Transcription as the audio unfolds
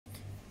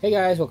Hey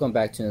guys, welcome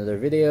back to another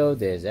video.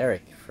 This is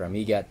Eric from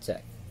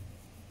eGatTech.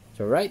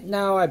 So right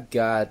now I've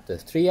got the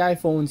three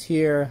iPhones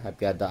here. I've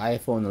got the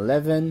iPhone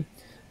 11,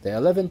 the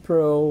 11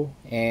 Pro,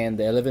 and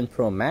the 11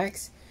 Pro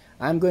Max.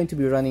 I'm going to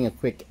be running a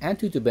quick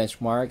Antutu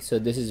benchmark. So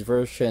this is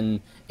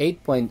version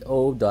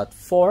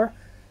 8.0.4.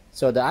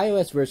 So the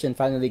iOS version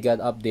finally got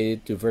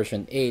updated to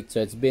version 8.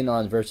 So it's been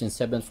on version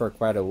 7 for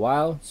quite a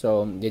while.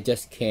 So it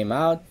just came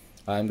out.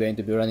 I'm going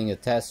to be running a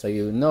test so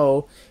you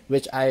know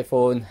which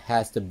iPhone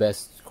has the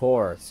best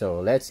score. So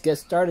let's get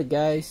started,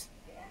 guys.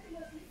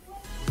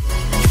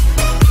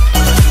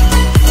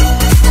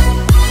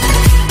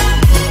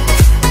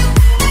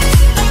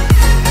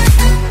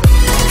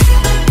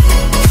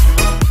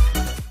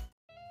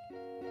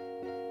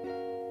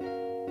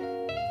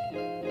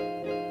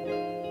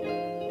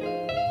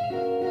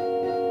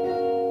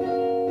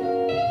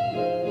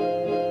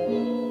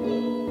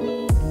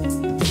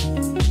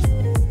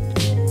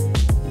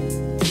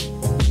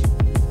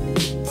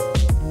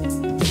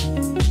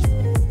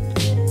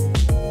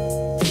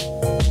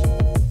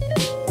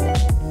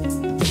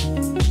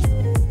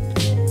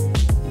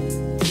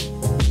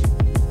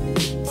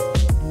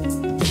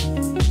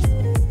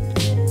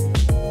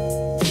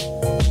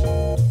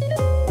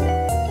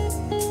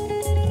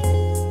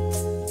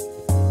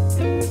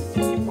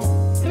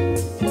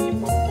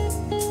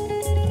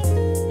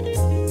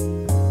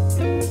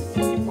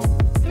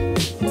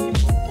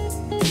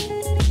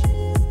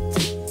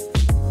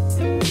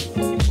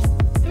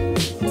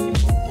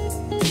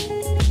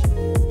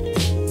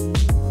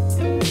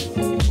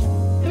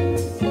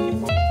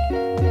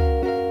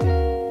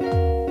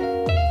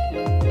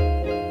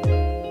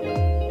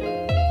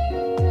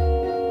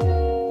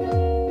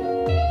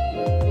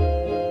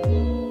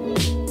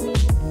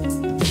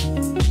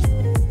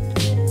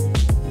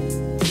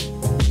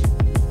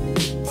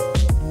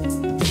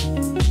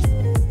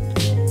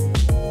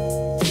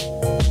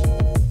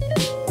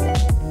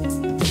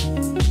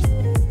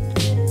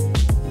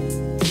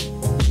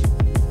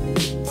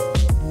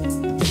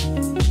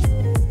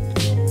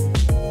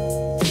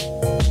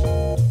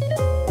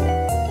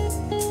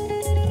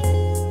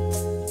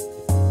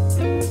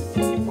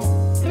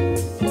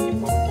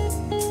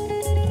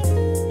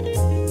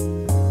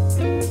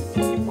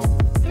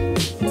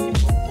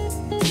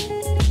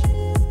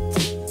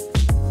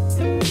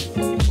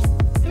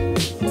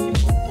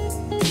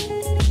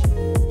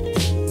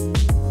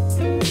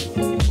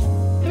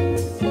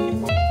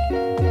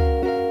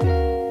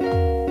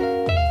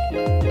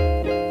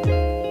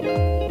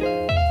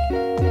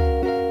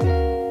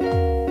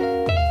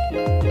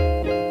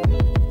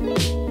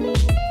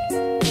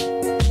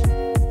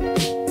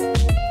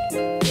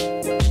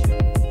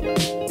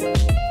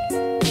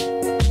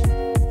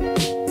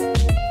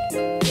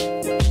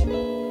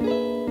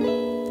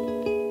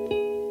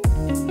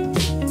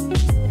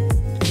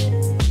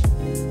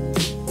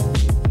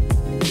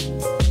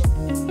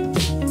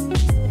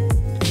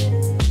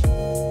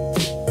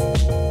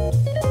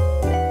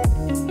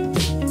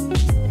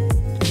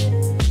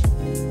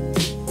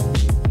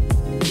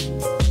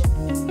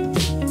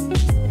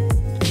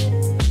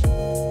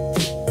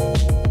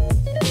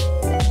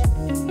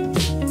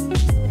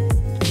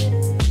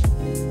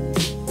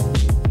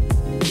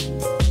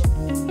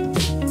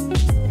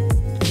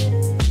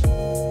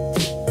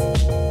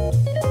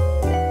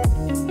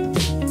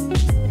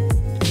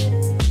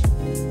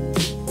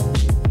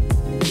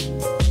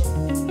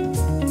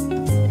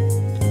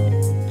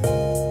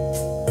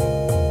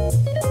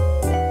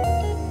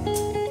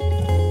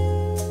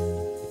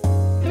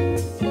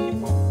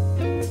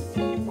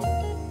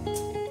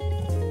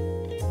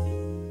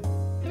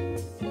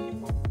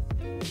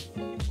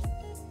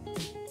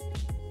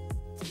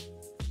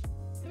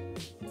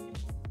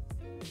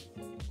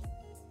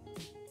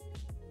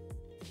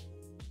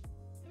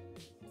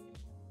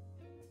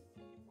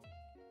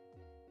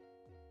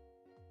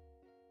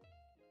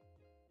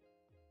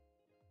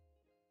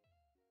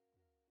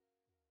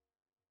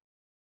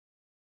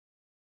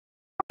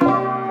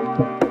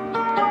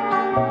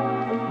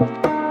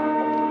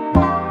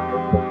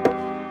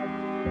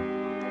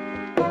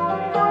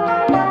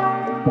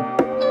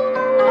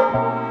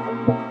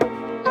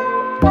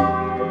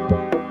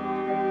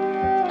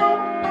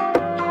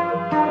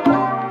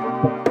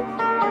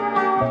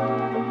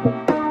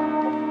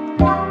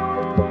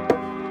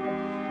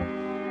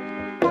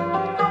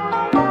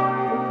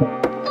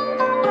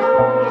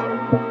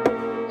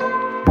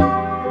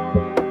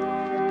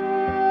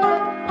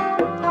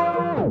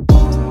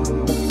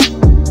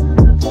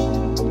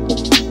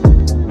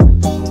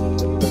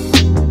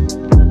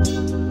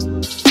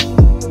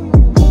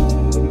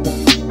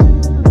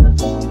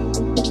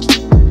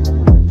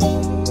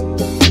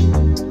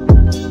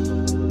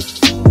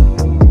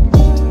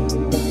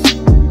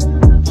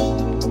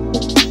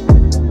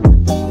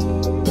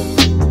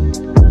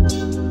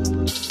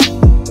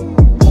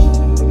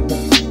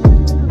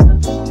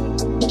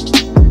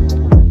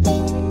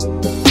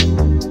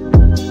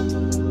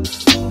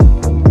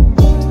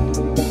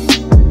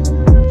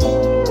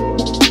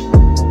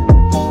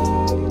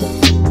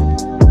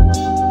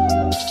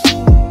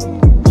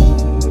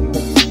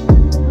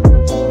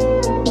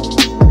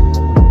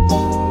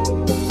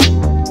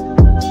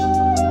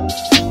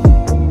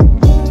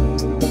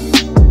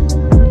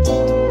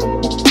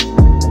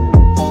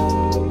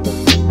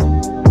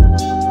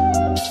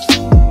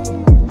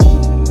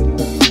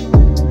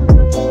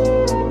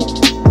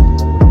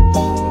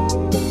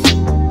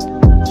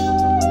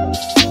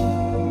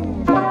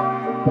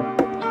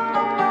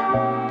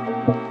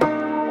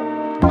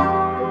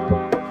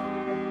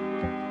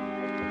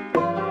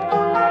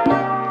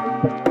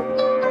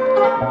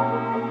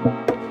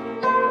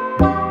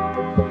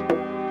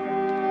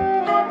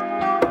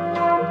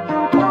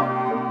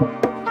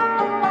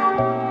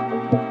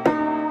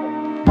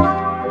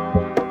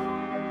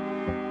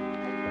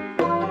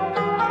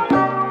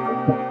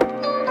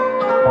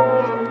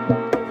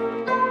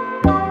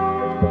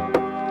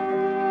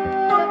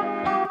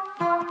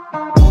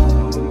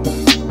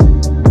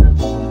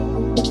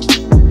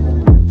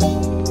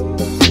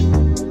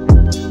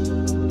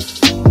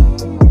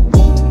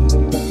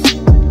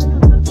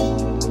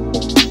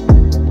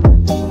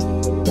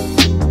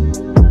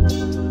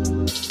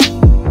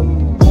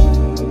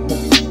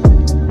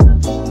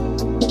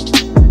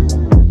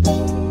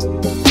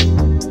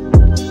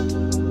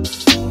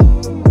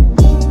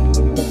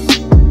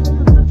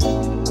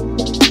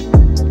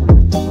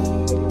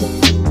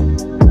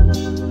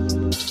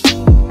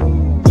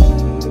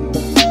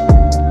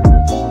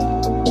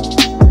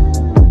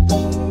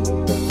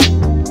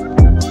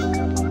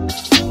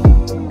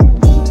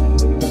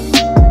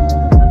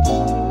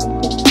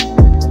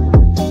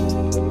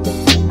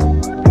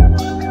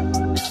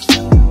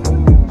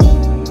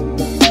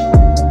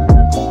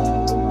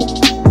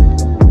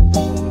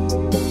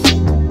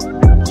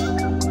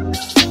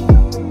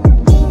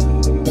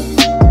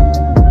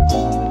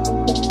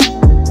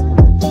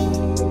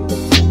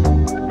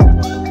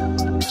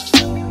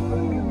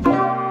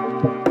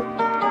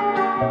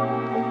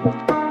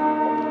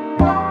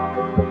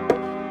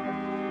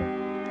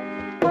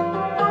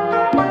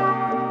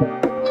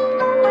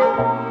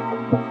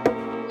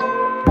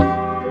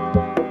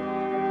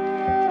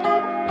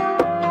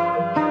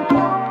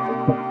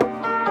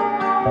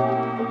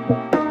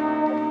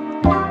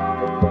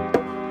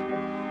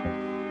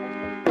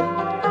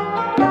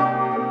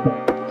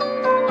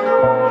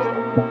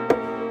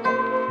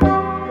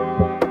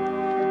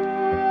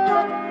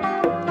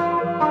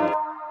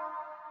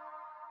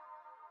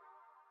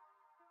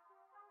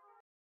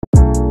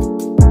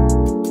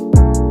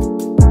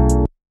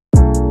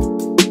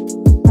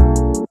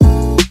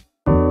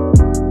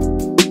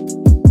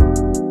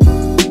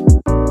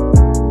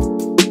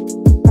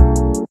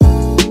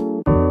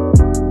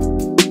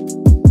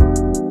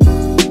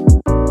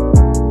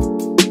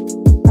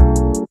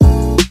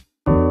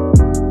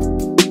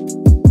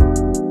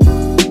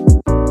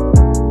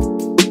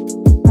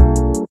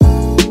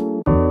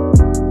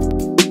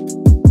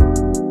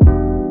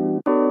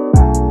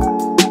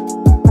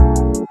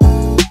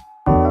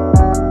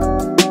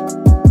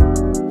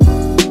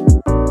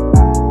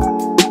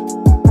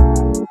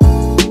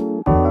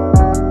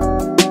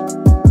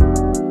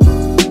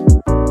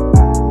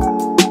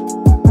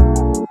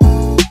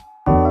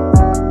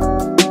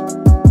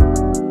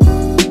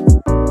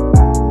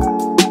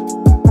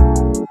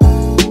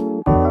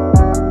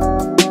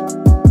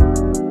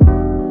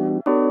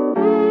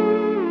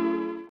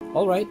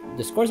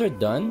 scores are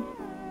done.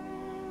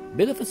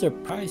 Bit of a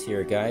surprise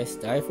here, guys.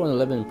 The iPhone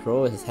 11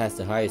 Pro has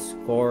the highest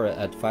score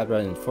at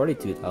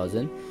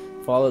 542,000,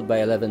 followed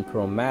by 11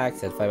 Pro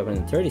Max at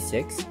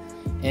 536,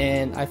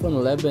 and iPhone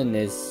 11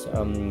 is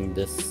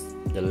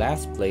the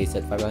last place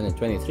at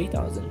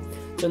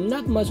 523,000. So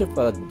not much of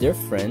a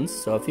difference.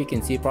 So if you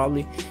can see,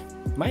 probably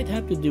might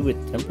have to do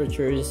with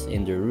temperatures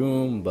in the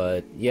room,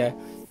 but yeah,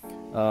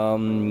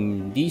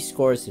 these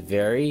scores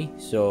vary.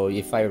 So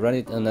if I run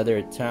it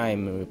another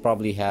time, we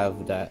probably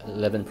have the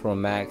 11 Pro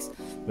Max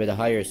with a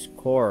higher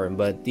score,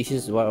 but this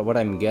is what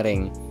I'm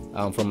getting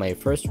from my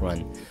first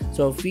run.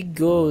 So if we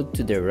go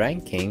to the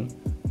ranking,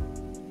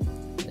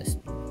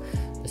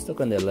 let's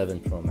look on the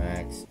 11 Pro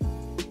Max.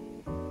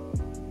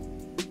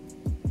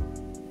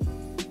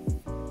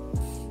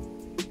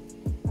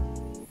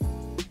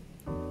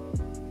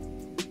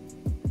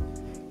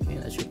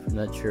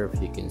 Not sure if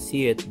you can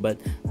see it, but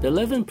the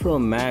 11 Pro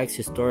Max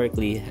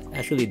historically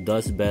actually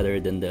does better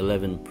than the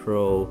 11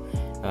 Pro.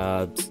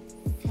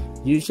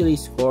 Usually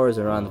scores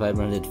around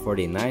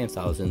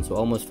 549,000, so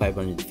almost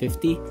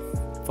 550,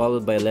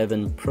 followed by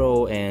 11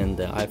 Pro and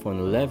the iPhone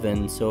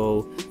 11.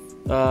 So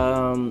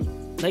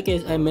like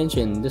I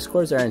mentioned, the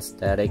scores aren't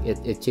static.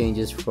 It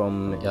changes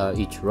from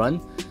each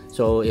run.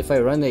 So if I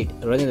run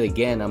it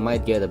again, I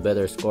might get a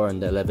better score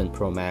on the 11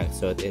 Pro Max.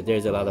 So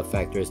there's a lot of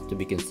factors to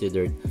be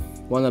considered.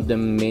 One of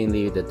them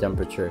mainly the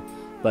temperature.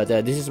 But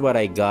this is what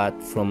I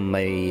got from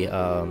my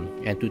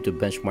Antutu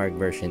benchmark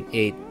version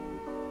 8.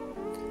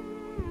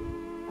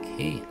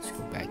 Okay, let's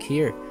go back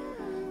here.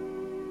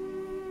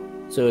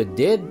 So it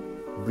did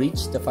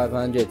reach the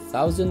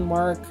 500,000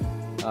 mark.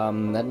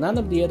 None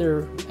of the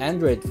other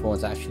Android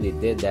phones actually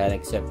did that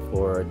except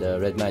for the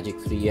Red Magic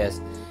 3S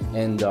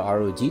and the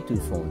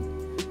ROG2 phone.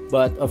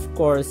 But of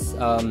course,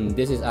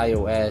 this is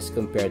iOS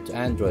compared to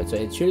Android, so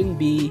it shouldn't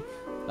be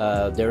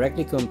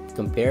directly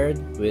compared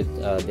with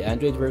the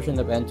Android version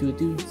of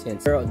Antutu,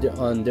 since they're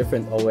on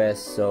different OS.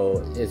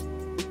 So it's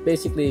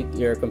basically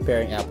you're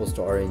comparing apples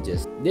to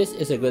oranges. This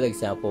is a good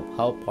example of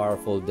how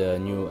powerful the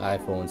new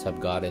iPhones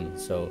have gotten.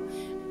 So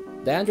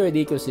the Android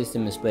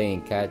ecosystem is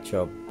playing catch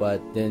up,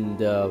 but then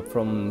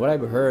from what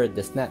I've heard,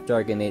 the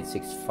Snapdragon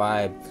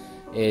 865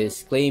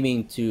 is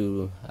claiming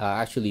to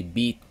actually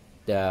beat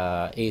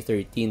the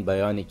A13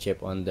 Bionic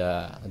chip on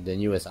the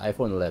newest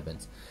iPhone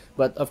 11s.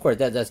 But of course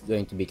that's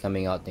going to be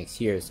coming out next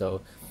year.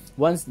 So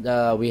once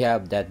we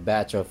have that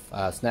batch of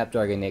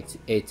Snapdragon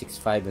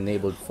 865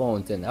 enabled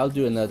phones, then I'll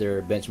do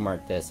another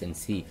benchmark test and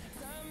see.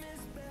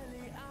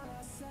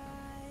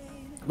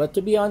 But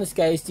to be honest,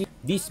 guys,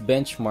 these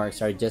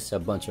benchmarks are just a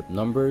bunch of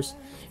numbers.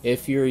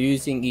 If you're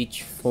using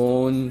each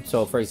phone,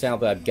 so for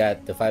example, I've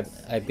got the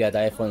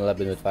iPhone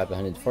 11 with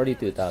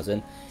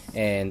 542,000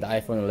 and the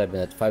iPhone 11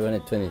 at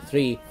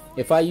 523.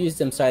 If I use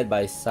them side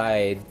by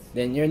side,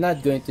 then you're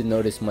not going to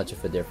notice much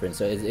of a difference.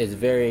 So it's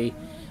very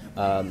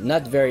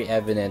not very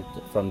evident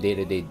from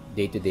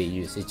day-to-day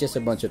use. It's just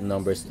a bunch of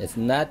numbers. It's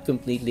not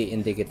completely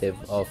indicative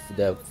of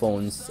the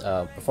phone's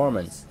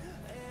performance.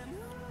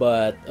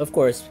 But of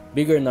course,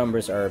 bigger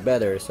numbers are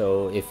better.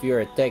 So if you're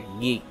a tech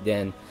geek,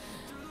 then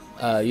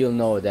you'll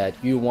know that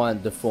you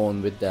want the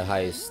phone with the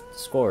highest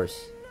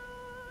scores.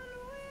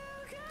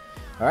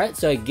 Alright,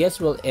 so I guess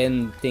we'll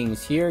end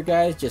things here,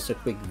 guys. Just a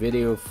quick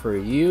video for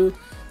you.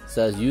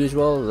 So as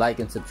usual, like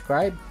and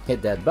subscribe,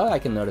 hit that bell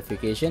icon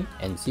notification,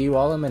 and see you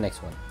all in my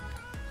next one.